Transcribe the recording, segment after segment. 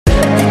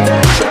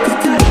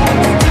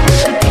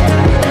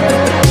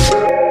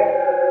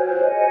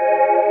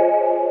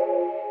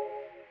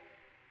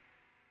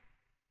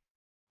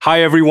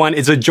Hi everyone,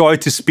 it's a joy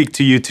to speak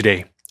to you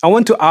today. I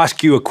want to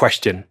ask you a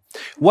question.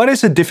 What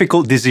is a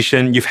difficult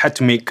decision you've had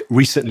to make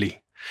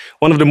recently?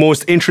 One of the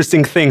most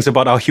interesting things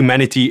about our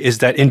humanity is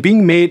that in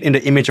being made in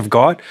the image of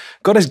God,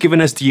 God has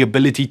given us the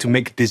ability to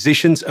make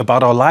decisions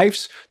about our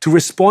lives to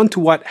respond to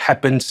what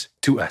happens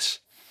to us.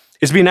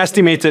 It's been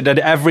estimated that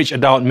the average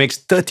adult makes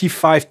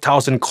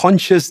 35,000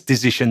 conscious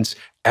decisions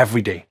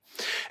every day.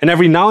 And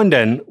every now and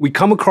then, we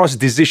come across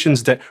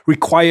decisions that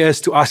require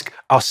us to ask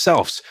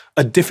ourselves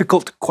a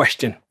difficult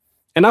question.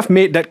 And I've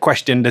made that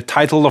question the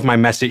title of my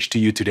message to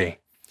you today.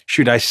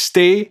 Should I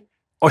stay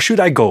or should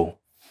I go?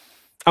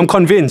 I'm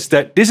convinced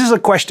that this is a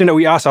question that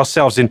we ask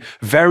ourselves in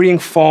varying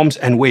forms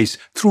and ways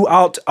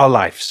throughout our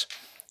lives.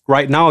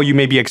 Right now, you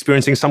may be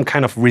experiencing some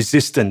kind of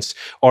resistance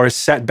or a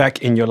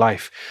setback in your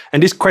life.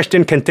 And this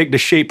question can take the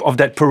shape of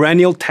that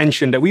perennial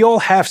tension that we all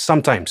have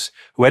sometimes,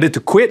 whether to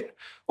quit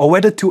or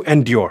whether to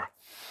endure.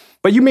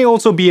 But you may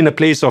also be in a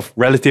place of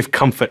relative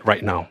comfort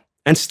right now.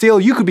 And still,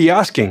 you could be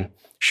asking,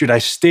 should I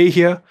stay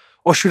here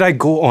or should I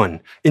go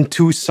on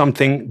into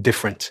something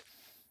different?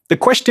 The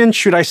question,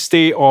 should I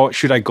stay or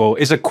should I go,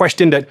 is a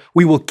question that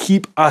we will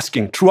keep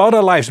asking throughout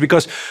our lives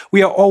because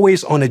we are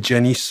always on a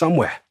journey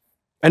somewhere.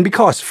 And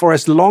because for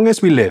as long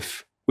as we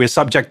live, we're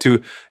subject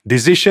to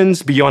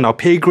decisions beyond our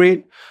pay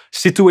grade,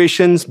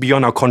 situations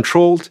beyond our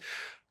control,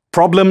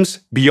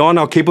 problems beyond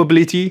our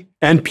capability,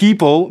 and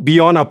people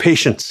beyond our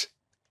patience.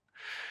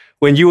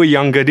 When you were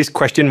younger, this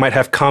question might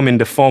have come in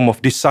the form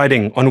of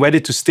deciding on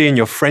whether to stay in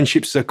your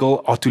friendship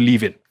circle or to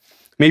leave it.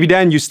 Maybe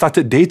then you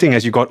started dating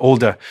as you got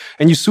older,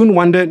 and you soon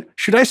wondered,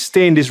 should I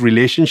stay in this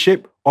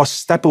relationship or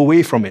step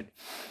away from it?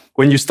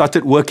 When you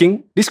started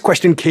working, this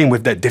question came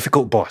with that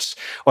difficult boss,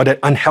 or that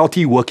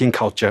unhealthy working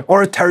culture,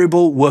 or a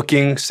terrible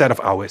working set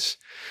of hours.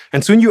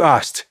 And soon you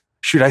asked,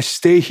 should I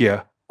stay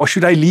here or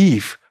should I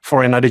leave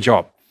for another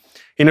job?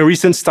 In a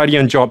recent study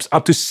on jobs,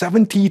 up to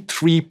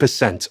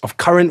 73% of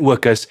current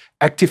workers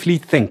actively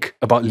think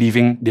about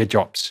leaving their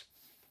jobs.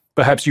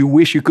 Perhaps you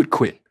wish you could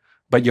quit,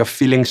 but you're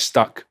feeling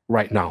stuck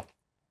right now.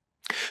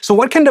 So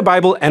what can the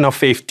Bible and our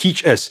faith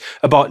teach us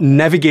about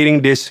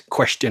navigating this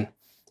question?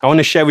 I want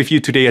to share with you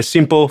today a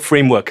simple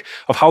framework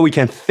of how we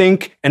can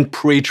think and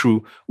pray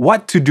through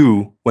what to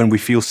do when we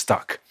feel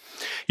stuck.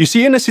 You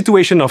see, in a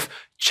situation of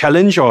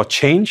challenge or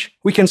change,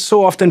 we can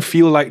so often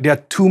feel like there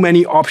are too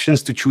many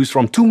options to choose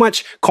from, too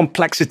much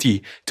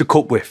complexity to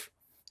cope with.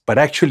 But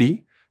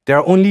actually, there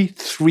are only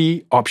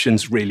 3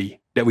 options really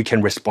that we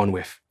can respond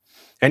with.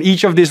 And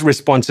each of these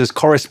responses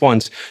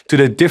corresponds to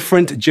the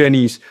different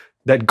journeys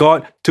that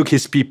God took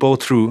his people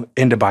through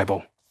in the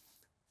Bible.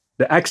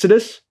 The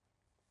Exodus,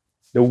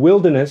 the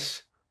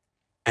wilderness,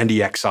 and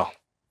the exile.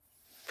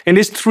 In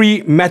these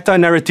 3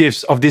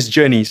 meta-narratives of these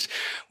journeys,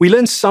 we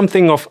learn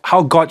something of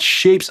how God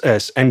shapes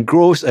us and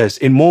grows us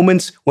in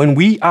moments when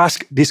we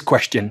ask this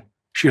question,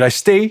 should I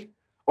stay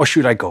or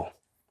should I go?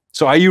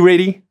 So are you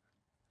ready?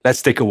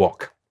 Let's take a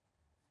walk.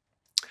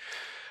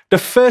 The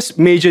first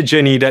major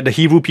journey that the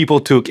Hebrew people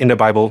took in the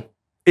Bible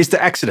is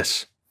the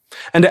Exodus.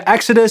 And the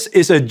Exodus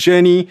is a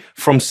journey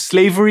from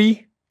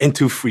slavery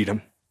into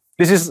freedom.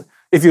 This is,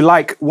 if you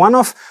like, one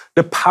of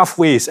the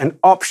pathways and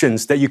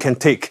options that you can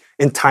take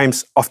in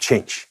times of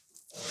change.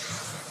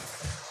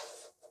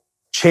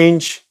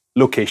 Change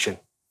location.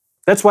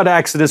 That's what the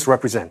Exodus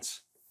represents.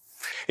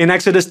 In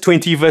Exodus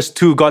 20 verse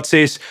 2, God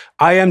says,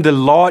 I am the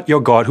Lord your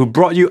God who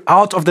brought you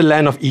out of the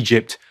land of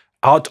Egypt,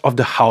 out of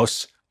the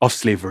house of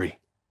slavery.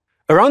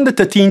 Around the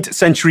 13th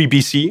century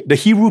BC, the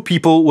Hebrew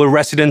people were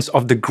residents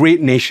of the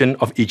great nation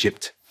of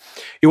Egypt.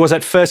 It was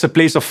at first a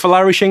place of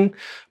flourishing,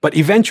 but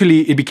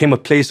eventually it became a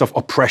place of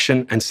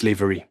oppression and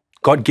slavery.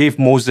 God gave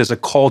Moses a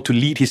call to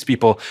lead his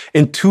people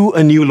into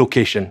a new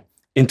location,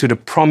 into the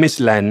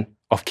promised land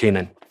of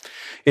Canaan.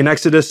 In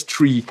Exodus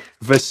 3,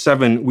 verse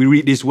 7, we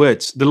read these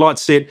words. The Lord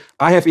said,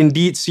 I have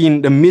indeed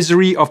seen the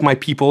misery of my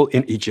people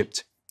in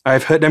Egypt. I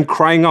have heard them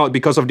crying out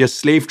because of their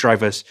slave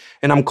drivers,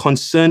 and I'm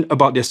concerned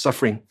about their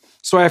suffering.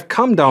 So I have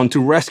come down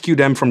to rescue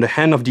them from the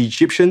hand of the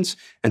Egyptians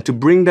and to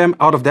bring them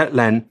out of that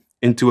land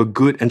into a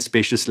good and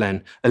spacious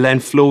land, a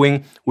land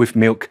flowing with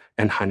milk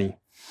and honey.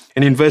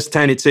 And in verse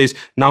 10, it says,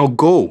 Now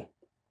go,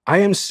 I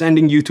am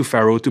sending you to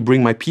Pharaoh to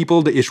bring my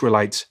people, the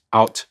Israelites,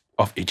 out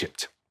of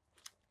Egypt.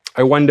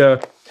 I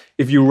wonder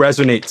if you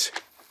resonate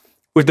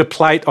with the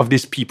plight of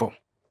these people.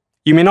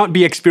 You may not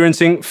be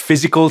experiencing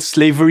physical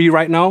slavery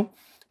right now,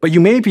 but you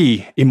may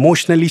be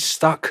emotionally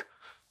stuck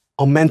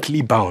or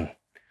mentally bound.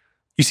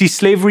 You see,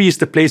 slavery is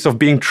the place of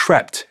being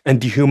trapped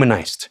and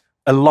dehumanized,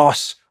 a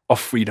loss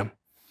of freedom.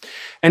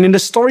 And in the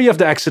story of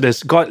the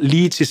Exodus, God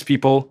leads his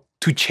people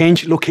to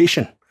change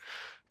location.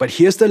 But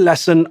here's the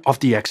lesson of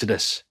the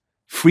Exodus.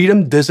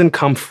 Freedom doesn't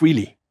come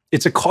freely.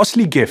 It's a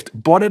costly gift,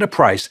 bought at a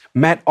price,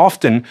 met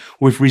often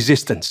with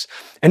resistance.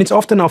 And it's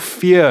often our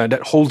fear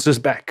that holds us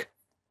back.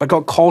 But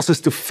God calls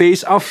us to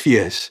face our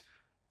fears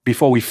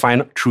before we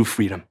find true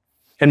freedom.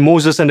 And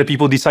Moses and the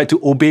people decide to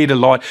obey the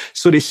Lord,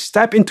 so they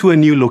step into a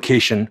new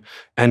location,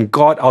 and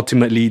God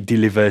ultimately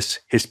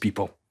delivers his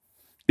people.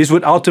 This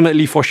would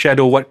ultimately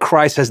foreshadow what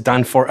Christ has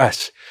done for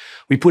us.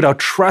 We put our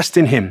trust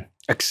in him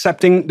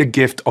accepting the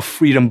gift of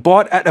freedom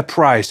bought at a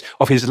price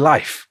of his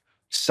life,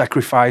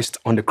 sacrificed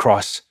on the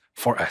cross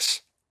for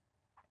us.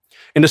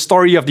 In the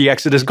story of the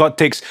Exodus, God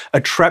takes a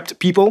trapped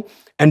people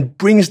and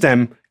brings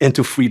them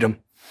into freedom.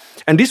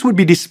 And this would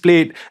be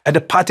displayed at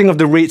the parting of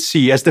the Red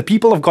Sea as the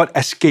people of God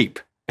escape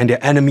and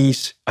their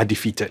enemies are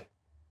defeated.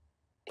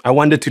 I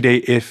wonder today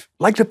if,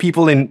 like the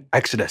people in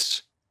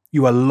Exodus,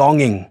 you are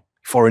longing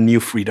for a new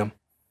freedom.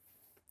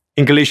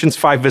 In Galatians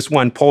 5 verse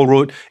 1, Paul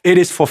wrote, "It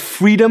is for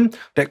freedom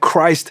that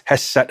Christ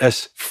has set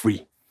us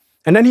free."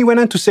 And then he went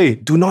on to say,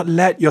 "Do not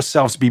let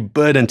yourselves be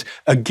burdened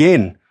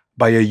again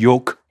by a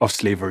yoke of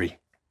slavery."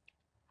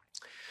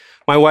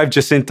 My wife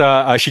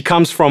Jacinta, she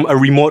comes from a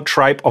remote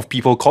tribe of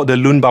people called the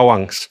Lun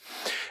Bawangs.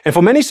 And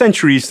for many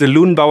centuries, the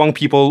Lun Bawang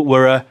people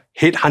were a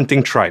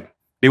headhunting tribe.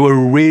 They were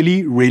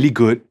really, really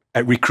good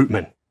at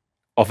recruitment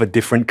of a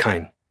different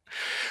kind.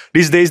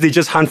 These days, they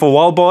just hunt for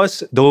wild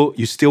boars, though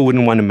you still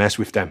wouldn't want to mess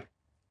with them.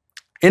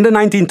 In the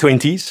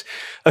 1920s,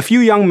 a few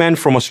young men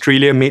from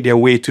Australia made their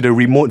way to the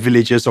remote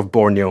villages of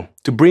Borneo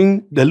to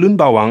bring the Lun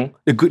Bawang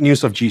the good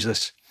news of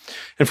Jesus.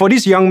 And for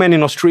these young men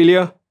in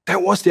Australia,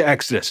 that was their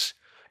exodus.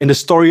 In the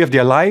story of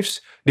their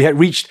lives, they had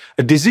reached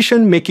a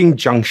decision-making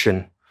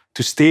junction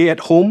to stay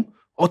at home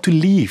or to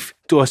leave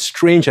to a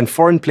strange and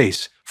foreign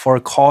place for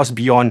a cause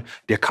beyond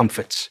their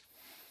comforts.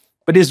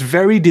 But this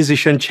very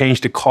decision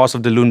changed the course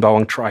of the Lun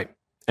Bawang tribe,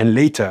 and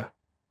later,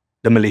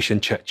 the Malaysian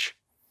church.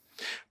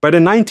 By the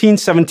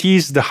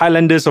 1970s, the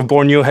highlanders of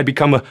Borneo had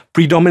become a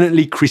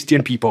predominantly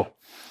Christian people.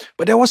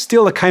 But there was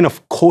still a kind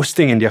of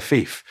coasting in their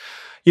faith.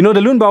 You know,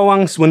 the Lun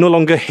Bawangs were no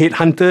longer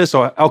headhunters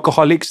or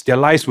alcoholics. Their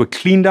lives were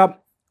cleaned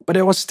up, but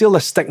there was still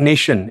a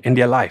stagnation in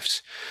their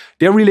lives.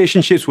 Their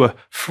relationships were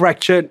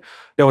fractured.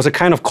 There was a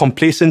kind of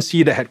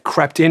complacency that had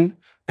crept in,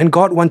 and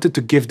God wanted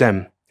to give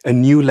them a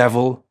new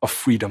level of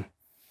freedom.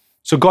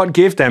 So God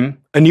gave them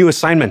a new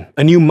assignment,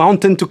 a new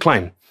mountain to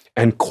climb,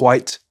 and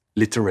quite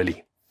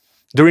literally.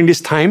 During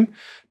this time,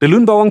 the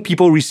Lun Bawang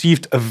people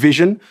received a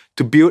vision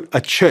to build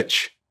a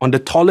church on the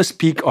tallest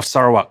peak of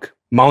Sarawak,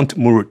 Mount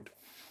Murut.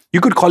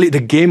 You could call it the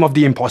game of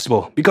the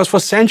impossible, because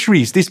for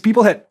centuries, these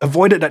people had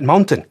avoided that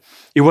mountain.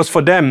 It was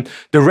for them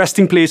the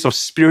resting place of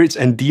spirits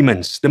and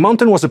demons. The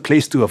mountain was a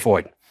place to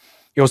avoid.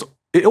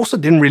 It also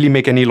didn't really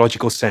make any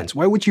logical sense.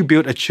 Why would you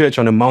build a church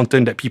on a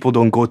mountain that people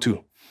don't go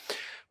to?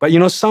 But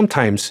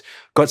sometimes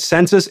God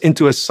sends us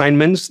into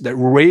assignments that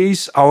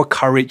raise our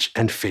courage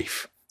and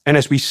faith. And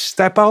as we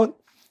step out,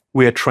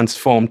 we are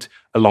transformed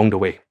along the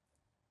way.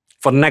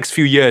 For the next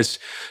few years,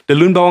 the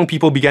Lun Bawang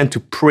people began to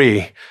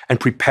pray and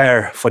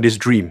prepare for this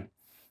dream.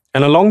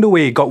 And along the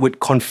way, God would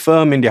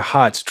confirm in their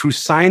hearts through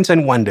signs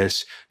and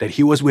wonders that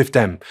He was with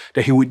them,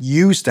 that He would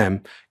use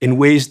them in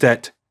ways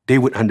that they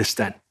would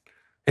understand.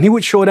 And He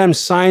would show them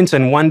signs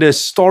and wonders,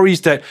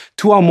 stories that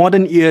to our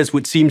modern ears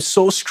would seem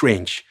so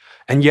strange,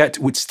 and yet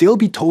would still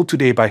be told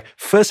today by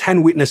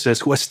first-hand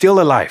witnesses who are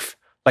still alive,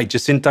 like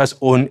Jacinta's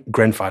own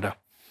grandfather.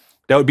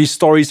 There would be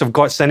stories of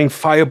God sending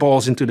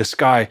fireballs into the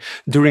sky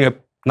during a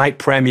night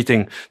prayer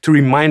meeting to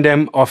remind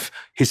them of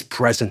His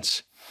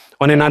presence.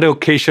 On another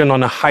occasion,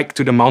 on a hike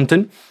to the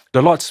mountain,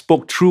 the Lord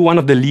spoke through one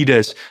of the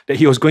leaders that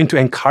He was going to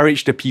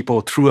encourage the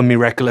people through a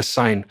miraculous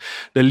sign.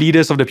 The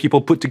leaders of the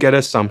people put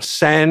together some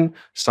sand,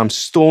 some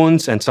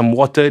stones, and some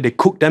water. They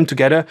cooked them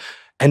together.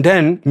 And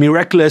then,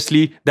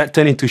 miraculously, that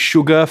turned into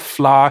sugar,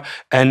 flour,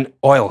 and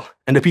oil.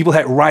 And the people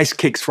had rice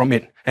cakes from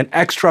it, and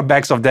extra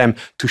bags of them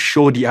to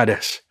show the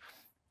others.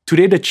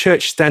 Today, the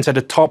church stands at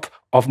the top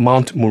of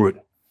Mount Murut,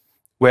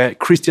 where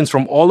Christians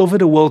from all over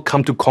the world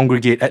come to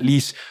congregate at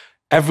least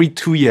every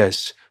 2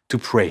 years to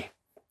pray.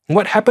 And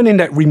what happened in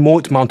that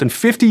remote mountain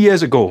 50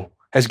 years ago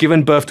has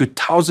given birth to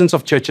thousands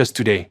of churches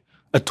today,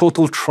 a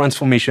total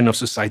transformation of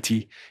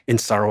society in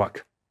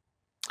Sarawak.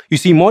 You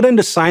see, more than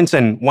the signs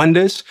and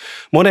wonders,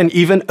 more than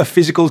even a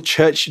physical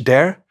church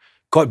there,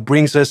 God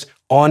brings us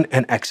on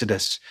an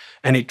exodus,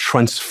 and it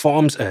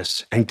transforms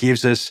us and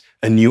gives us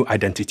a new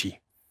identity.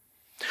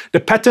 The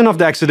pattern of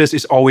the exodus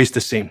is always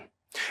the same.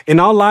 In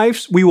our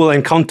lives, we will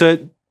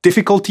encounter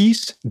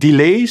difficulties,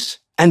 delays,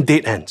 and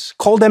dead ends.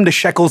 Call them the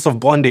shackles of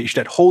bondage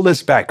that hold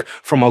us back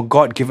from our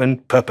God-given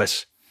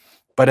purpose.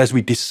 But as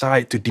we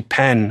decide to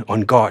depend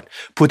on God,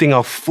 putting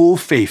our full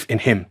faith in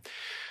Him,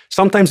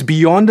 sometimes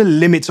beyond the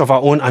limits of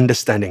our own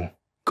understanding,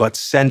 God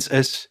sends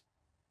us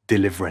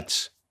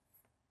deliverance.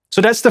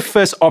 So that's the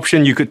first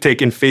option you could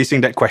take in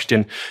facing that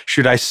question.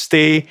 Should I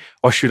stay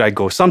or should I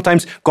go?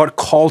 Sometimes God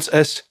calls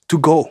us to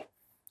go.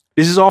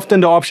 This is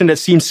often the option that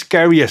seems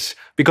scariest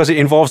because it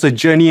involves a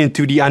journey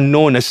into the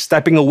unknown, a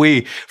stepping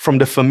away from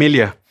the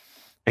familiar.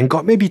 And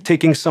God may be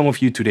taking some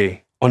of you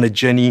today on a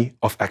journey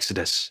of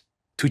exodus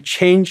to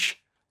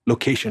change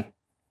location.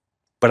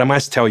 But I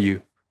must tell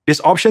you, this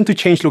option to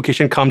change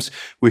location comes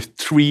with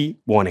 3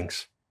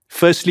 warnings.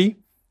 Firstly,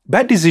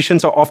 bad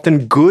decisions are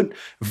often good,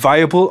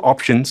 viable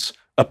options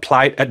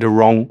applied at the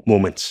wrong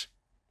moments.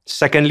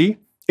 Secondly,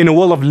 in a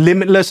world of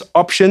limitless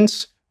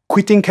options,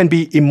 quitting can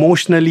be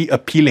emotionally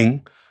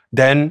appealing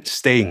than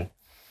staying.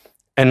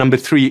 And number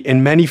 3,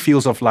 in many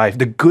fields of life,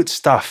 the good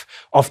stuff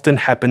often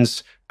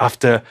happens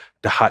after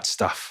the hard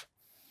stuff.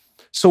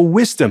 So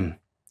wisdom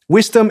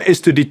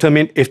is to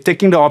determine if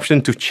taking the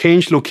option to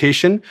change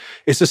location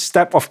is a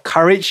step of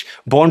courage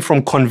born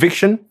from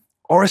conviction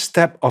or a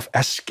step of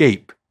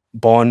escape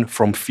born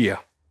from fear.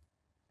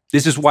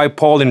 This is why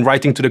Paul, in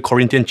writing to the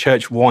Corinthian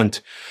church,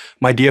 warned,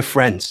 "My dear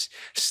friends,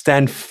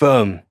 stand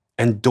firm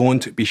and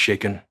don't be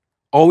shaken.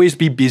 Always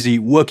be busy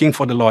working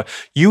for the Lord.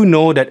 You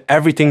know that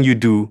everything you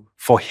do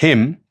for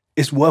Him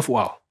is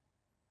worthwhile."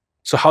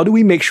 So how do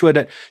we make sure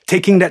that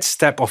taking that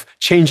step of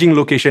changing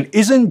location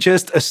isn't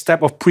just a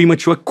step of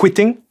premature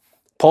quitting?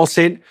 Paul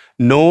said,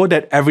 know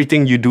that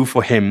everything you do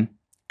for Him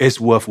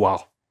is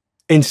worthwhile.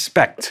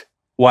 Inspect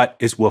what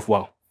is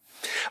worthwhile.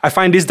 I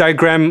find this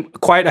diagram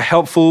quite a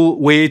helpful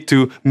way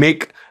to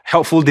make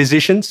helpful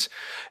decisions,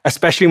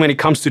 especially when it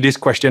comes to this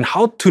question,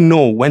 how to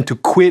know when to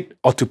quit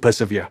or to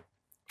persevere.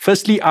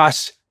 Firstly,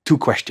 ask 2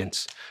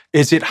 questions.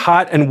 Is it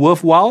hard and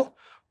worthwhile,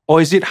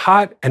 or is it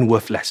hard and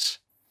worthless?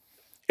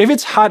 If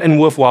it's hard and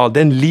worthwhile,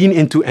 then lean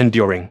into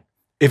enduring.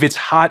 If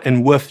it's hard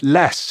and worth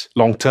less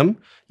long-term,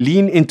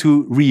 lean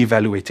into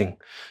re-evaluating.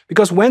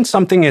 Because when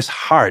something is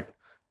hard,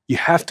 you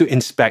have to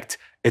inspect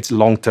its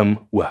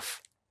long-term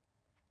worth.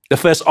 The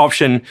first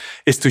option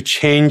is to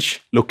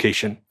change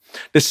location.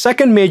 The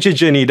second major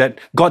journey that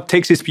God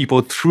takes His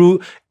people through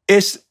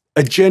is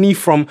a journey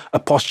from a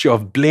posture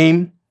of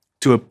blame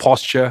to a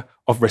posture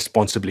of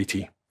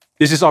responsibility.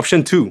 This is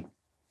option 2.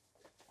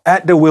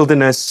 At the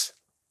wilderness,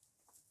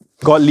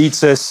 God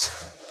leads us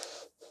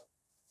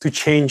to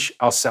change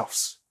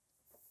ourselves.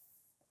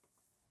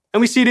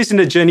 And we see this in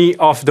the journey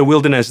of the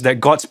wilderness that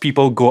God's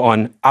people go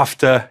on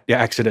after their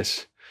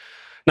exodus.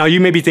 Now,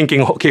 you may be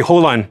thinking, okay,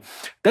 hold on.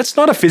 That's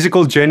not a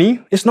physical journey.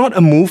 It's not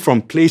a move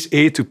from place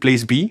A to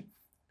place B,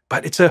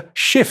 but it's a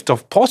shift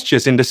of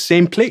postures in the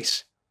same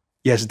place.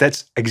 Yes,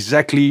 that's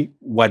exactly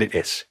what it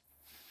is.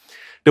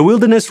 The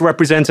wilderness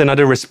represents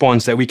another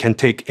response that we can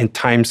take in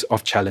times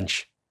of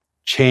challenge.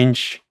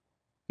 Change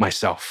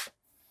myself.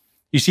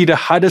 You see, the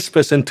hardest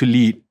person to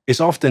lead is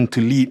often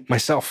to lead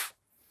myself.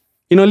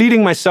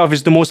 Leading myself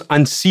is the most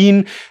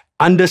unseen,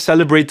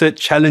 under-celebrated,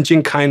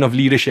 challenging kind of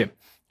leadership.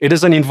 It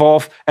doesn't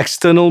involve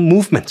external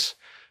movements.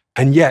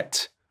 And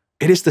yet,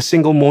 it is the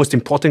single most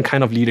important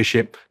kind of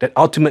leadership that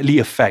ultimately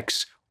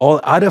affects all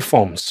other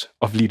forms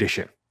of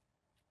leadership.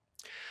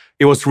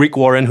 It was Rick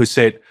Warren who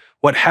said,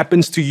 "What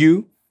happens to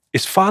you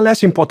is far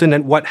less important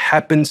than what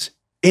happens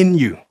in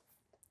you."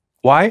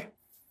 Why?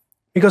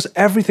 Because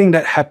everything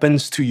that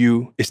happens to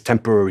you is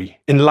temporary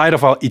in light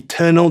of our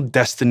eternal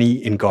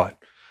destiny in God.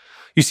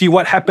 You see,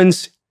 what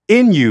happens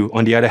in you,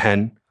 on the other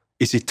hand,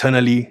 is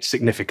eternally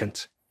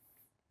significant.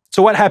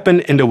 So what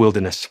happened in the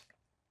wilderness?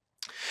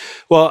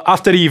 Well,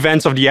 after the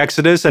events of the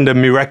Exodus and the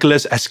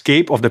miraculous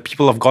escape of the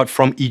people of God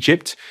from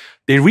Egypt,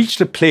 they reached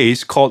a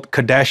place called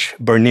Kadesh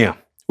Barnea,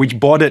 which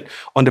bordered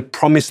on the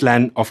promised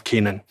land of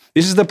Canaan.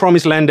 This is the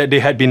promised land that they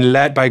had been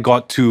led by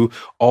God to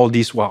all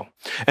this while.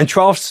 And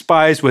 12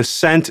 spies were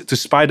sent to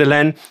spy the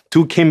land.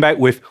 2 came back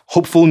with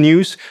hopeful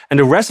news, and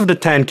the rest of the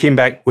 10 came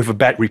back with a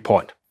bad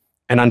report.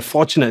 And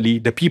unfortunately,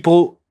 the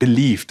people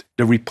believed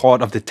the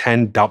report of the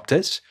 10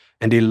 doubters,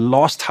 and they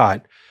lost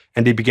heart,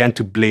 and they began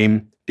to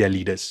blame their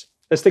leaders.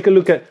 Let's take a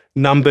look at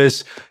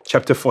Numbers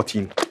chapter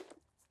 14.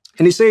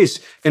 And it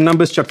says in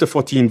Numbers chapter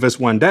 14, verse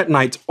 1, "That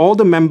night, all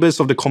the members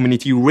of the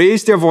community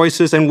raised their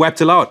voices and wept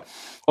aloud.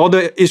 All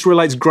the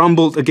Israelites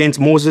grumbled against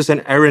Moses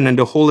and Aaron, and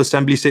the whole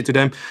assembly said to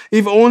them,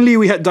 'If only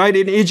we had died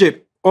in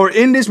Egypt or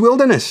in this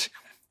wilderness.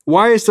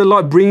 Why is the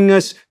Lord bringing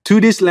us to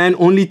this land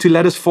only to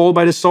let us fall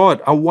by the sword?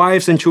 Our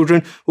wives and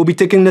children will be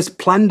taken as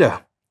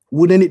plunder.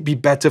 Wouldn't it be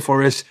better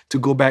for us to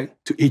go back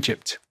to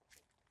Egypt?'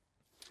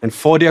 And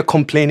for their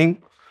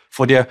complaining,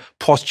 for their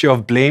posture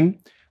of blame,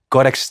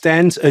 God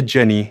extends a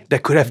journey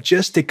that could have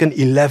just taken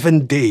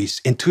 11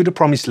 days into the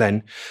promised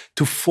land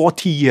to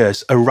 40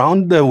 years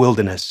around the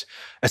wilderness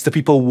as the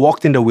people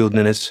walked in the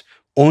wilderness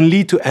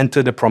only to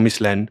enter the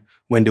promised land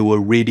when they were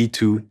ready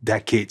to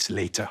decades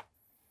later.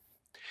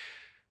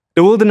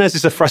 The wilderness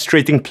is a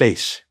frustrating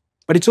place,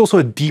 but it's also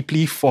a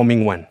deeply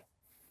forming one.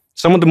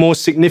 Some of the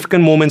most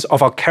significant moments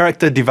of our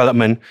character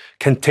development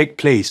can take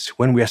place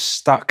when we are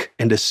stuck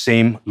in the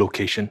same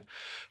location.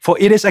 For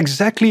it is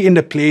exactly in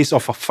the place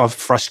of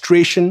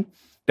frustration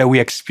that we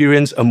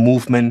experience a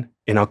movement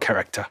in our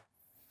character.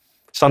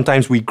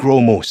 Sometimes we grow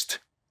most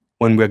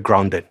when we're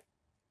grounded.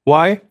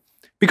 Why?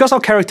 Because our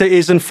character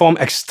isn't formed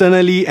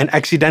externally and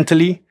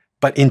accidentally,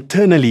 but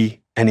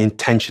internally and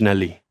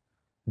intentionally.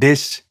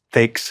 This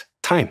takes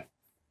time.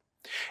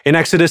 In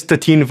Exodus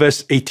 13,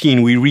 verse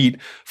 18, we read,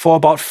 "For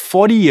about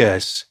 40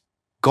 years,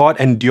 God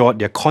endured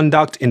their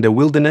conduct in the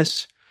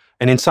wilderness."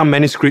 And in some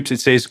manuscripts, it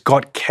says,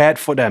 "God cared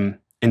for them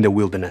in the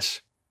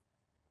wilderness."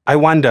 I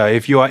wonder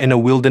if you are in a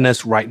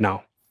wilderness right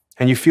now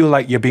and you feel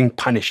like you're being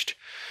punished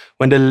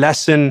when the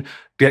lesson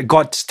that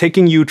God's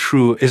taking you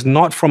through is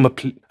not from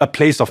a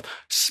place of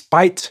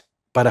spite,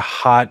 but a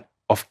heart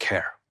of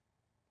care.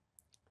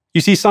 You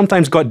see,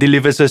 sometimes God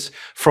delivers us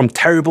from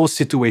terrible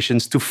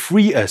situations to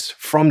free us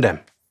from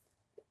them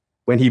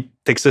when He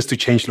takes us to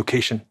change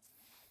location.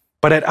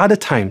 But at other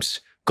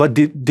times, God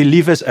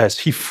delivers us.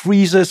 He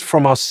frees us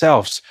from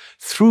ourselves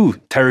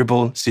through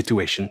terrible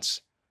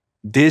situations.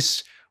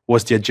 This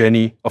was their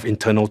journey of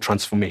internal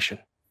transformation.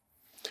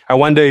 I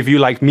wonder if you,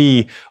 like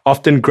me,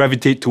 often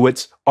gravitate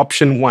towards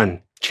option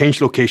 1,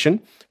 change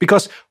location,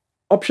 because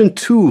option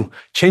 2,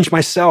 change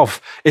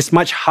myself, is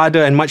much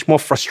harder and much more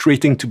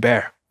frustrating to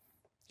bear.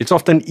 It's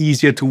often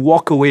easier to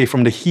walk away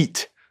from the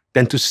heat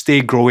than to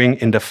stay growing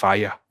in the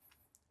fire,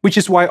 which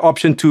is why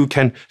option 2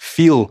 can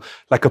feel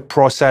like a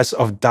process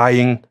of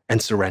dying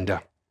and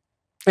surrender.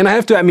 And I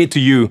have to admit to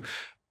you,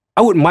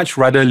 I would much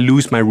rather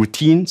lose my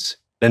routines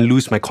than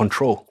lose my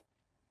control.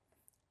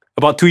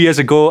 About 2 years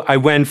ago, I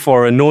went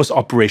for a nose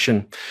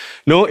operation.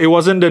 No, it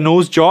wasn't the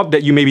nose job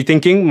that you may be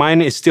thinking.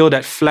 Mine is still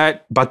that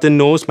flat button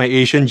nose my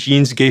Asian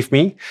genes gave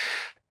me.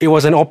 It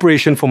was an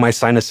operation for my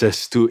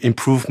sinuses to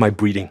improve my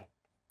breathing.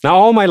 Now,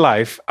 all my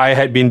life, I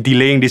had been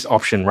delaying this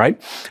option,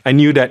 right? I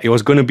knew that it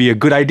was going to be a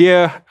good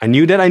idea. I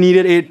knew that I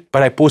needed it,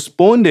 but I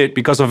postponed it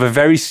because of a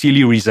very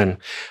silly reason.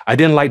 I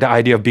didn't like the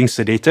idea of being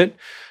sedated.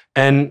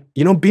 And,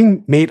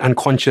 being made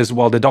unconscious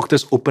while the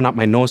doctors opened up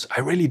my nose,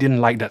 I really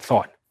didn't like that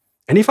thought.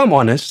 And if I'm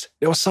honest,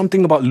 there was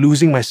something about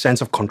losing my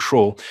sense of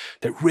control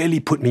that really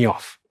put me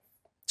off.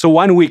 So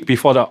 1 week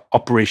before the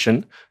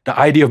operation, the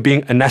idea of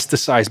being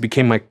anesthetized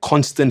became my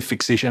constant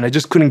fixation. I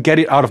just couldn't get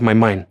it out of my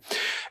mind.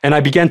 And I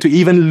began to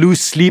even lose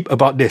sleep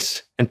about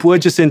this. And poor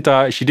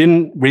Jacinta, she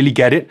didn't really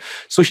get it.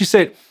 So she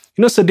said,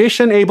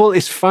 sedation, Abel,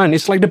 is fun.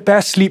 It's like the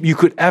best sleep you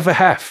could ever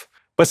have.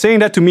 But saying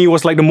that to me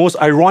was like the most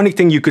ironic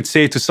thing you could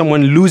say to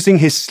someone losing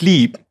his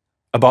sleep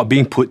about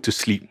being put to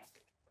sleep.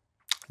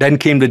 Then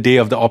came the day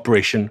of the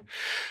operation.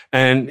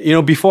 And,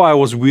 before I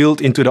was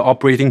wheeled into the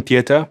operating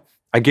theater,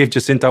 I gave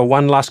Jacinta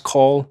one last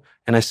call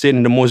and I said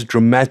in the most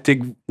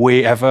dramatic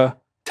way ever,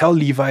 tell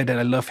Levi that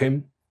I love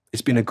him.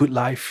 It's been a good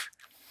life.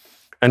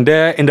 And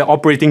there in the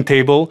operating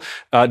table,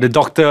 the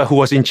doctor who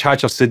was in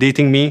charge of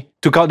sedating me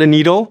took out the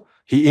needle.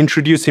 He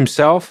introduced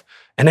himself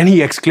and then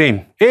he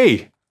exclaimed,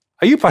 "Hey,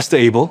 are you Pastor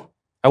Abel?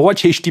 I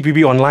watch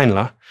HTPB online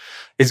lah.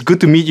 It's good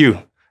to meet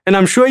you. And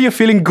I'm sure you're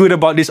feeling good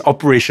about this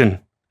operation."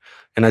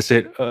 And I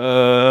said,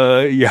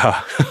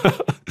 yeah.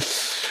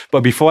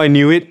 But before I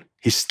knew it,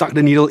 he stuck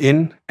the needle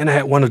in and I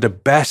had one of the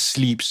best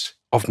sleeps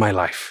of my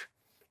life.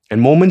 And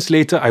moments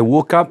later, I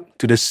woke up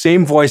to the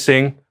same voice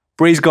saying,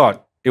 "Praise God,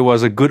 it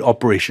was a good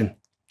operation."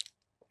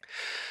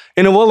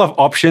 In a world of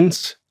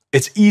options,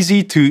 it's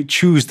easy to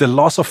choose the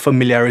loss of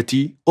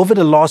familiarity over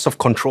the loss of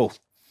control.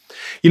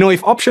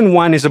 If option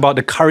 1 is about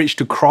the courage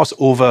to cross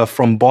over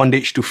from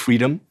bondage to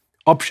freedom,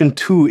 option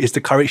 2 is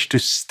the courage to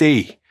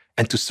stay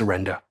and to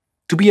surrender,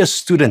 to be a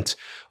student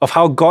of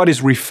how God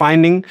is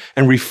refining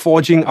and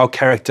reforging our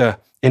character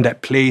in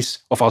that place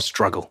of our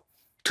struggle,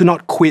 to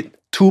not quit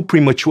too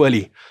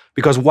prematurely,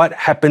 because what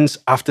happens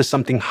after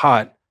something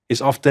hard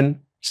is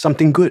often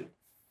something good.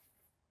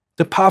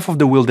 The path of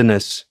the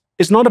wilderness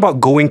is not about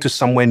going to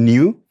somewhere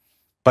new,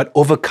 but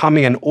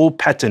overcoming an old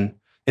pattern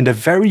in the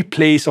very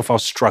place of our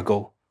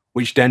struggle,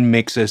 which then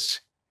makes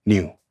us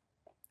new.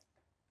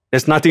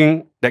 There's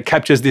nothing that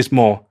captures this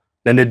more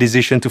than the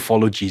decision to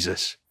follow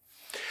Jesus.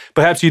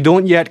 Perhaps you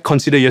don't yet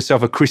consider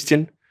yourself a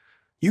Christian.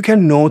 You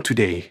can know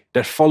today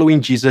that following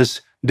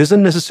Jesus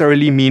doesn't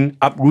necessarily mean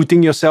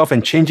uprooting yourself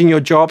and changing your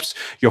jobs,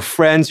 your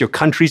friends, your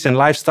countries, and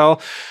lifestyle.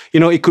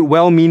 It could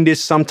well mean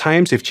this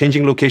sometimes if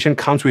changing location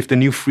comes with the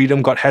new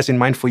freedom God has in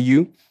mind for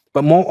you.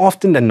 But more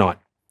often than not,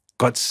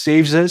 God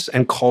saves us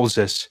and calls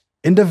us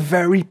in the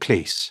very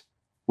place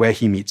where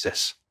He meets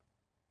us.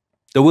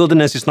 The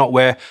wilderness is not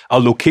where our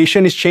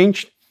location is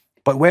changed,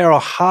 but where our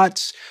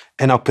hearts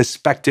and our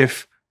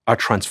perspective are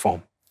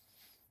transformed.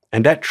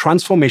 And that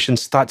transformation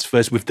starts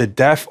first with the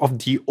death of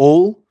the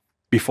old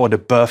before the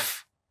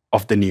birth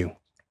of the new.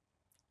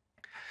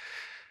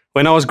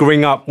 When I was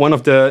growing up, one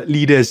of the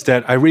leaders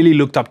that I really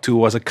looked up to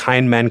was a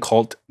kind man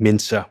called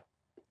Mincer.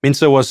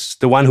 Mincer was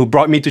the one who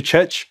brought me to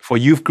church for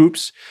youth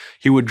groups.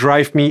 He would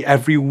drive me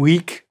every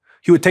week.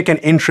 He would take an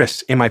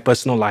interest in my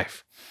personal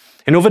life.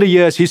 And over the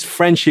years, his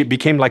friendship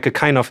became like a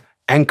kind of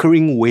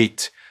anchoring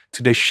weight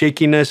to the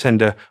shakiness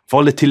and the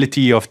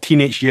volatility of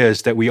teenage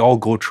years that we all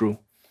go through.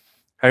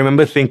 I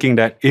remember thinking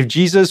that if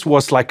Jesus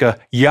was like a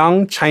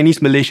young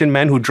Chinese-Malaysian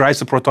man who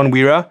drives a Proton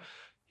Wira,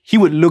 he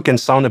would look and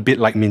sound a bit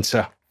like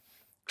Mincer.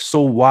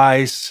 So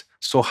wise,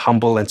 so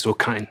humble, and so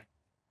kind.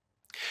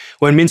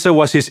 When Mincer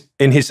was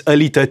in his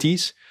early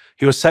 30s,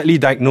 he was sadly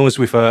diagnosed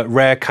with a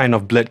rare kind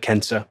of blood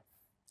cancer.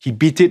 He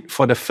beat it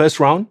for the first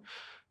round,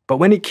 but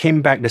when it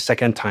came back the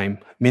second time,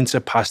 Mincer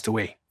passed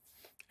away.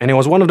 And it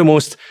was one of the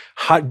most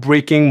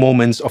heartbreaking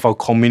moments of our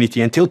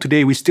community. Until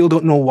today, we still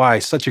don't know why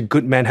such a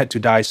good man had to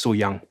die so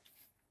young.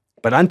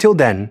 But until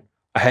then,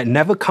 I had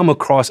never come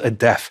across a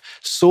death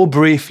so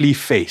bravely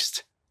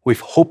faced with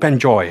hope and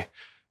joy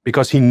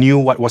because he knew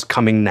what was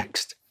coming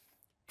next.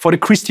 For the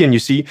Christian, you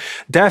see,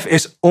 death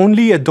is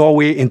only a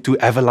doorway into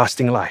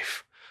everlasting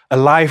life, a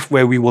life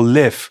where we will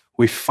live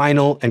with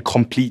final and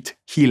complete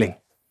healing.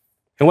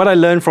 And what I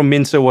learned from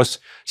Mincer was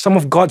some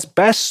of God's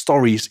best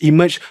stories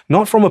emerge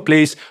not from a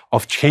place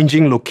of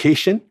changing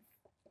location,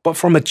 but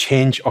from a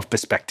change of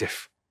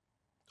perspective.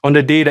 On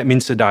the day that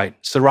Mincer died,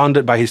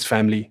 surrounded by his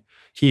family,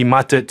 he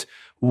muttered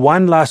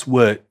one last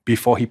word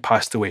before he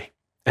passed away.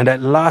 And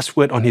that last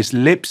word on his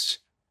lips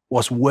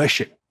was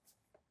worship.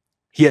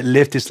 He had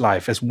lived his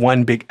life as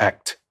one big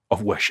act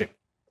of worship.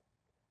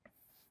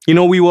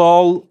 We will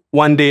all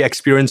one day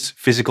experience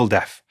physical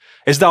death.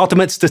 It's the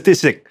ultimate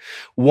statistic.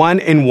 1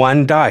 in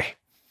 1 die.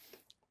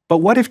 But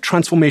what if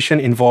transformation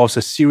involves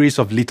a series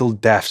of little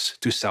deaths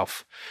to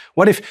self?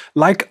 What if,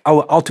 like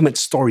our ultimate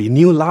story,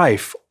 new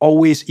life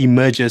always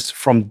emerges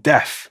from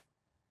death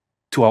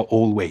to our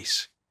old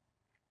ways?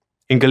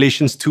 In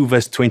Galatians 2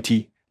 verse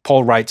 20,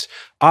 Paul writes,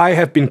 I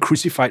have been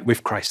crucified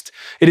with Christ.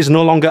 It is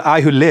no longer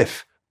I who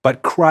live,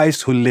 but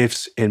Christ who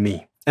lives in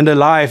me. And the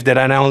life that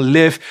I now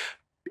live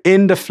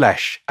in the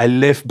flesh, I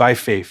live by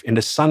faith in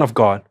the Son of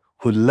God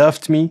who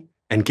loved me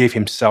and gave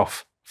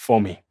himself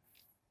for me.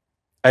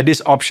 At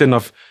this option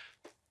of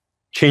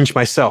change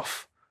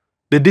myself,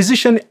 the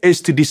decision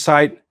is to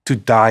decide to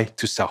die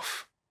to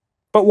self.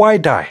 But why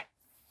die?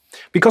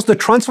 Because the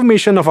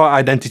transformation of our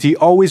identity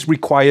always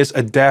requires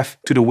a death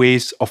to the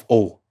ways of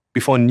old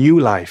before new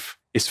life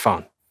is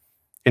found.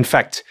 In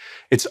fact,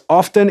 it's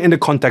often in the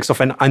context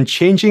of an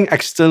unchanging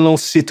external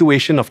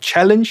situation of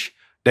challenge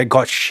that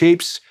God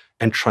shapes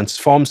and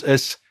transforms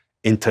us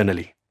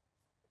internally.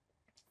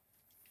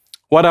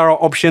 What are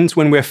our options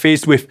when we're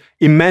faced with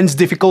immense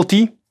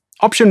difficulty?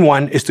 Option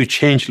 1 is to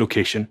change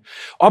location.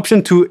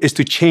 Option 2 is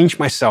to change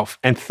myself.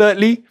 And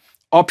thirdly,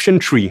 option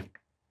 3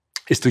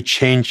 is to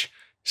change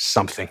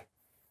something.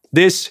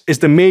 This is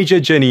the major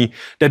journey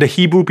that the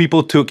Hebrew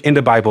people took in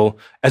the Bible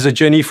as a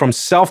journey from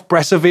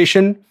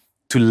self-preservation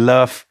to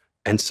love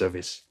and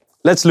service.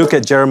 Let's look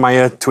at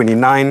Jeremiah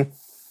 29,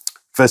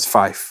 verse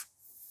 5.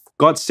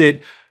 God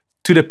said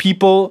to the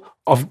people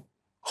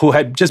who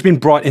had just been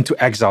brought into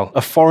exile,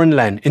 a foreign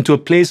land, into a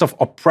place of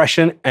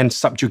oppression and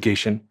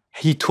subjugation,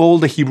 he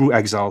told the Hebrew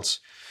exiles,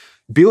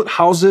 build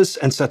houses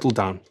and settle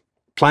down,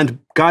 plant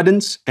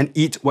gardens and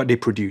eat what they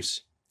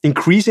produce.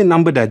 Increase in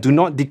number there, do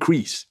not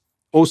decrease.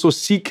 Also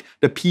seek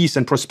the peace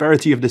and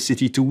prosperity of the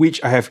city to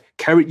which I have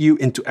carried you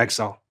into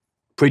exile.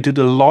 Pray to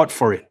the Lord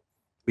for it,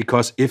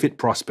 because if it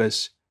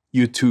prospers,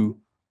 you too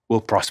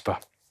will prosper.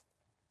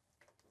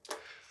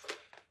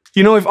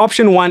 If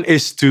option 1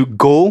 is to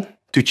go,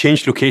 to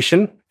change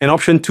location, and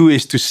option 2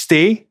 is to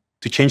stay,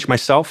 to change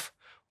myself,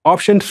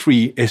 option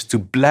 3 is to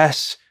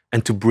bless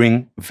and to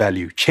bring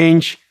value,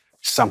 change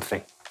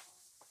something.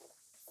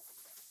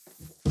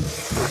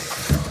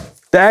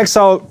 The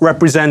exile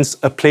represents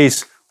a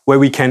place where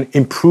we can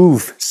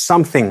improve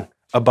something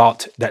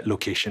about that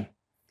location.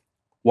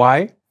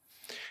 Why?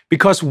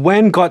 Because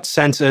when God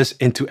sends us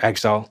into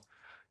exile,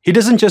 he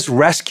doesn't just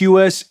rescue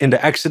us in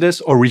the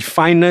exodus or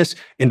refine us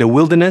in the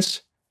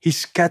wilderness. He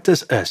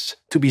scatters us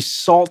to be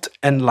salt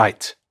and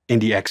light in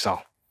the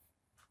exile.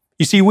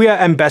 You see, we are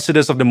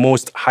ambassadors of the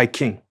Most High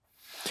King.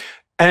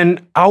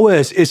 And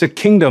ours is a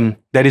kingdom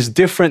that is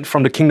different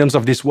from the kingdoms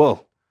of this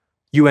world.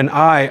 You and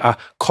I are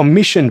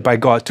commissioned by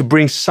God to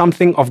bring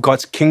something of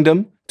God's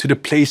kingdom to the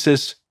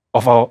places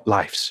of our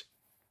lives.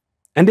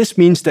 And this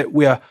means that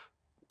we are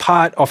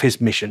part of his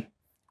mission.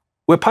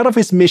 We're part of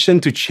his mission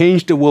to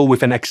change the world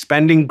with an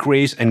expanding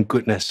grace and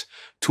goodness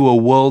to a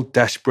world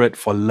desperate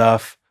for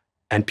love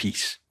and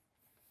peace.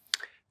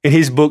 In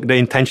his book, The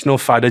Intentional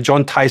Father,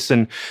 John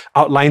Tyson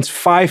outlines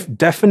 5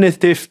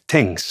 definitive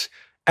things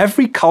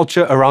every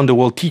culture around the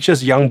world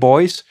teaches young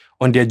boys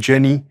on their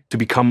journey to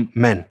become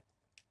men.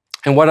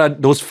 And what are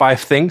those 5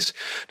 things?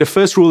 The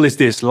first rule is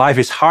this: life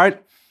is hard.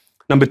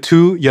 Number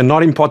 2, you're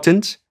not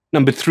important.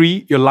 Number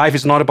 3, your life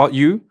is not about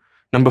you.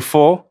 Number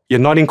 4, you're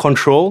not in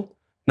control.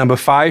 Number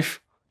 5,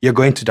 you're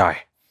going to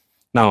die.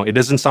 Now, it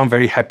doesn't sound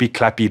very happy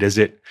clappy, does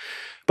it?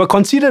 But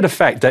consider the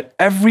fact that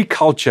every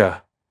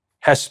culture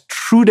has,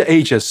 through the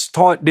ages,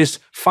 taught these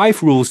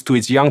 5 rules to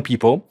its young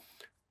people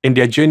in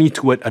their journey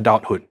toward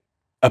adulthood,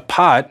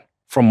 apart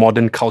from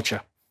modern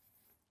culture.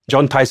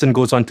 John Tyson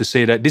goes on to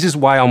say that this is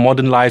why our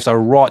modern lives are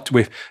wrought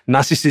with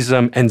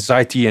narcissism,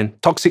 anxiety, and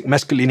toxic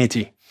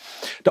masculinity.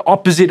 The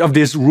opposite of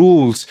these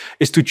rules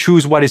is to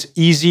choose what is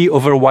easy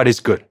over what is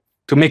good,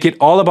 to make it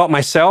all about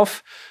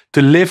myself,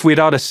 to live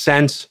without a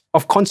sense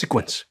of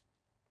consequence.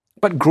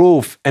 But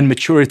growth and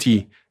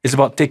maturity is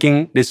about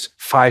taking these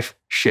 5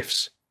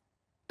 shifts.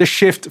 The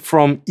shift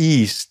from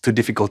ease to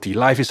difficulty,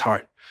 life is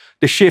hard.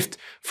 The shift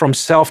from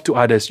self to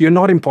others, you're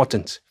not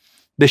important.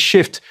 The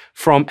shift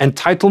from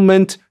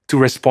entitlement to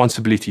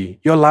responsibility,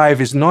 your life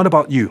is not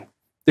about you.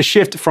 The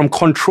shift from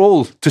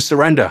control to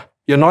surrender,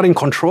 you're not in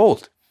control.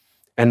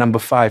 And number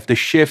 5, the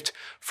shift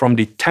from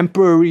the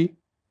temporary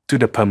to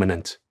the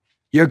permanent.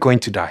 You're going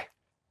to die.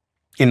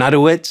 In other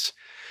words,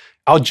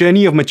 our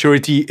journey of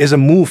maturity is a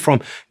move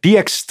from the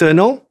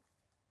external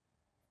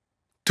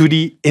to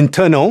the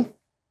internal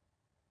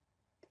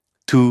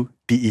to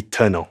the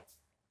eternal.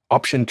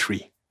 Option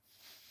 3.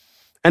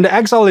 And the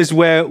exile is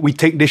where we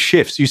take these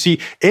shifts. You see,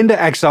 in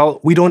the exile,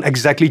 we don't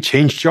exactly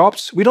change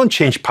jobs. We don't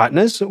change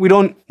partners. We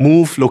don't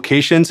move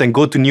locations and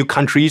go to new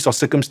countries or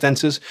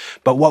circumstances.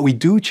 But what we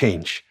do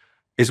change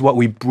is what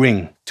we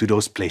bring to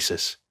those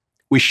places.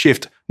 We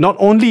shift not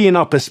only in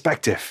our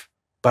perspective,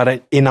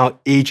 but in our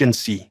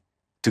agency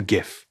to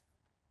give.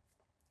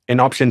 In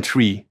option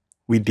 3,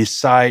 we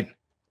decide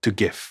to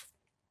give.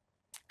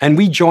 And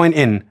we join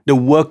in the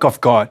work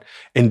of God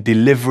in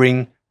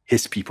delivering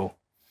His people.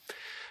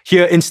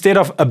 Here, instead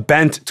of a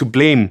bent to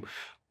blame,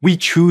 we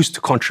choose to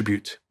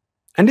contribute.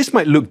 And this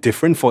might look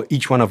different for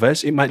each one of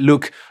us. It might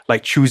look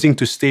like choosing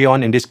to stay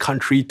on in this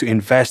country to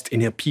invest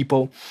in your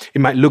people.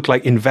 It might look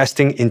like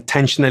investing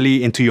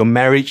intentionally into your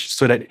marriage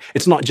so that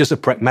it's not just a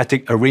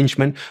pragmatic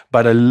arrangement,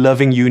 but a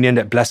loving union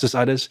that blesses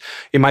others.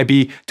 It might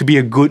be to be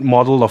a good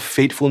model of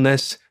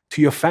faithfulness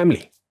to your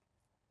family.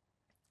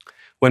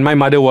 When my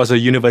mother was a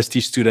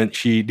university student,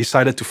 she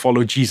decided to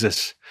follow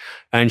Jesus.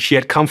 And she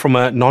had come from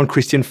a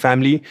non-Christian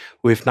family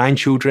with 9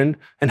 children,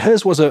 and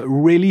hers was a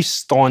really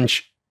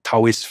staunch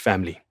Taoist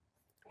family.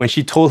 When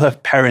she told her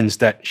parents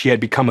that she had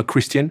become a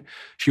Christian,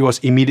 she was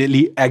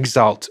immediately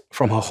exiled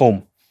from her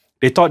home.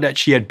 They thought that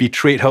she had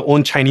betrayed her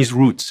own Chinese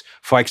roots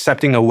for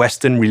accepting a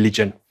Western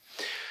religion.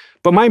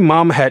 But my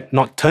mom had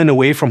not turned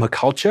away from her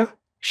culture.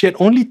 She had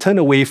only turned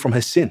away from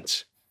her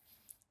sins.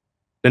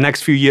 The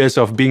next few years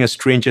of being a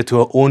stranger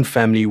to her own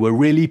family were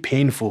really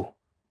painful,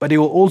 but they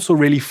were also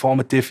really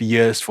formative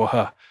years for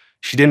her.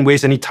 She didn't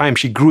waste any time.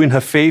 She grew in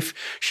her faith.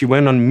 She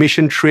went on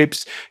mission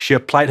trips. She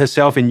applied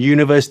herself in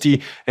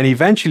university, and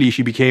eventually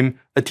she became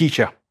a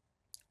teacher.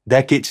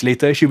 Decades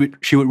later, she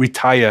would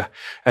retire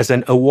as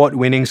an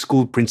award-winning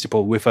school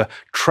principal with a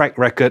track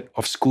record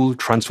of school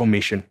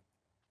transformation.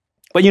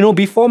 But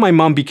before my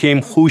mom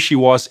became who she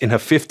was in her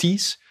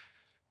 50s,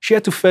 she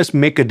had to first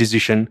make a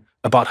decision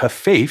about her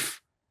faith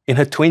in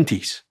her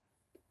 20s.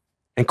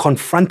 And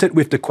confronted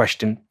with the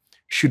question,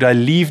 should I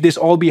leave this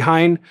all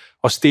behind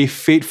or stay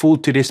faithful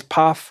to this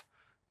path?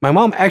 My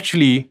mom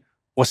actually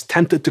was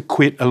tempted to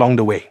quit along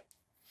the way.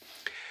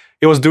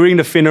 It was during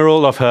the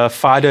funeral of her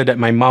father that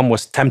my mom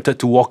was tempted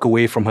to walk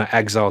away from her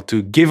exile,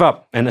 to give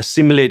up and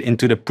assimilate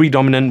into the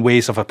predominant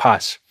ways of her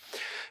past.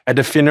 At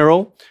the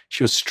funeral,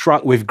 she was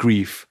struck with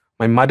grief.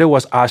 My mother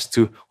was asked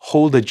to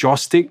hold a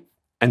joss stick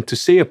and to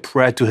say a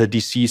prayer to her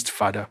deceased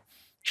father.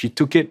 She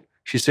took it.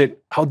 She said,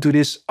 "I'll do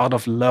this out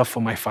of love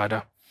for my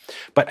father."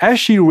 But as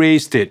she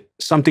raised it,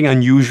 something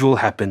unusual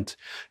happened.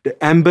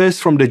 The embers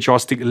from the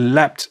joss stick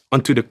leapt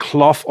onto the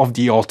cloth of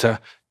the altar,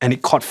 and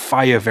it caught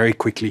fire very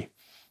quickly.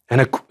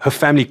 And her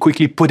family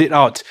quickly put it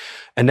out.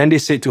 And then they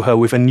said to her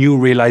with a new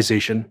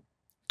realization,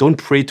 "Don't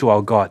pray to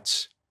our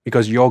gods,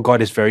 because your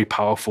God is very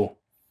powerful."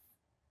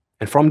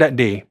 And from that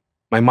day,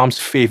 my mom's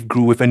faith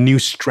grew with a new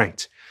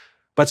strength.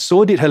 But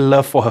so did her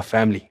love for her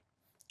family.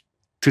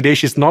 Today,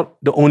 she's not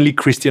the only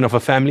Christian of her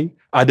family.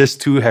 Others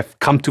too have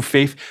come to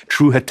faith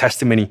through her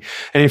testimony.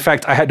 And in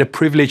fact, I had the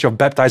privilege of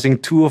baptizing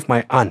 2 of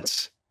my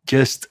aunts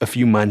just a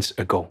few months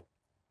ago.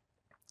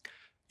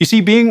 You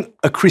see, being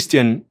a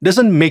Christian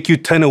doesn't make you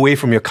turn away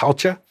from your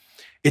culture.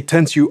 It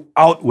turns you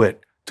outward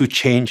to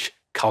change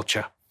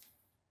culture.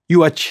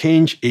 You are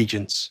change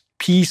agents,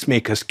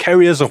 peacemakers,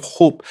 carriers of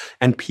hope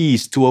and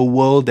peace to a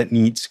world that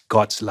needs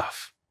God's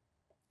love.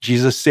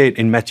 Jesus said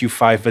in Matthew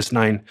 5, verse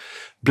 9,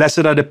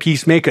 "Blessed are the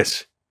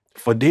peacemakers,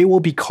 for they will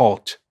be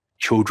called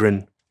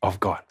children of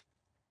God."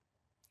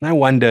 And I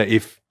wonder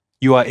if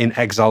you are in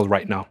exile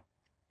right now.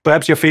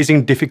 Perhaps you're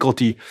facing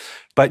difficulty,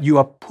 but you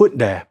are put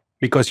there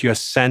because you are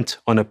sent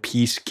on a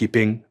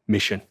peacekeeping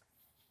mission.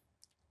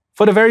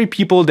 For the very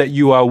people that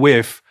you are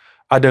with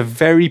are the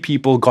very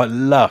people God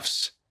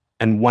loves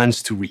and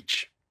wants to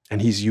reach,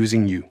 and He's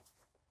using you.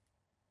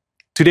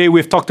 Today,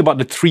 we've talked about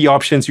the 3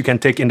 options you can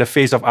take in the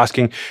face of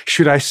asking,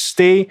 should I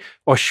stay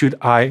or should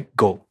I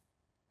go?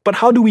 But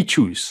how do we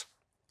choose?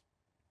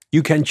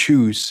 You can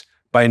choose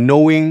by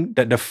knowing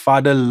that the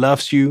Father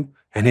loves you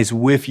and is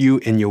with you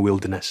in your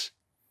wilderness.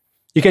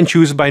 You can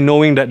choose by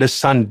knowing that the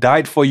Son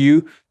died for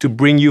you to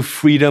bring you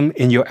freedom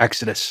in your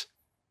exodus.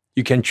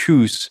 You can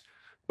choose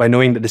by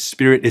knowing that the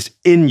Spirit is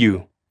in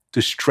you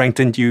to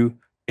strengthen you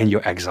in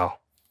your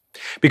exile.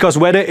 Because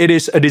whether it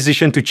is a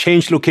decision to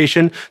change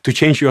location, to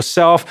change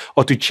yourself,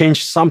 or to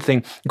change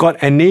something, God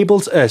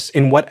enables us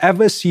in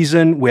whatever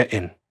season we're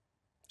in.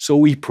 So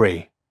we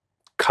pray,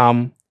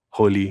 "Come,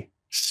 Holy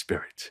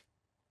Spirit."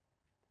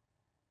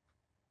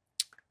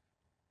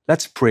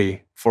 Let's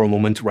pray for a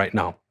moment right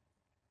now.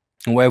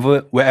 And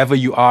wherever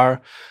you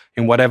are,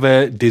 in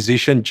whatever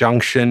decision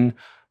junction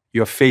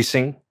you're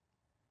facing,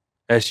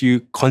 as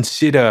you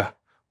consider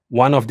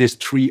one of these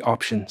 3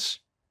 options,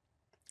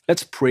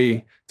 let's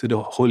pray to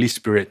the Holy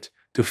Spirit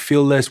to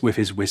fill us with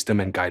His wisdom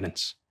and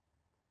guidance.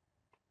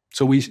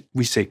 So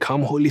we say,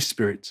 "Come, Holy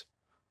Spirit,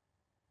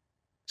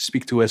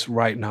 speak to us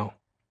right now."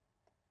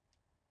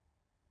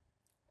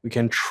 We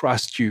can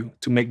trust you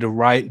to make the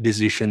right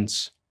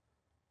decisions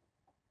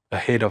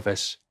ahead of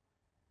us.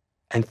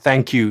 And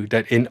thank you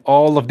that in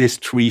all of these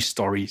 3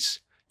 stories,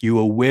 you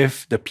are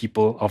with the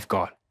people of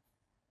God.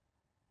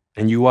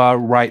 And you are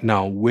right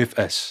now with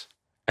us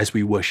as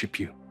we worship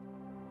you.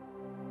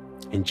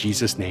 In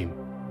Jesus' name,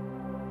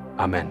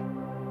 amen.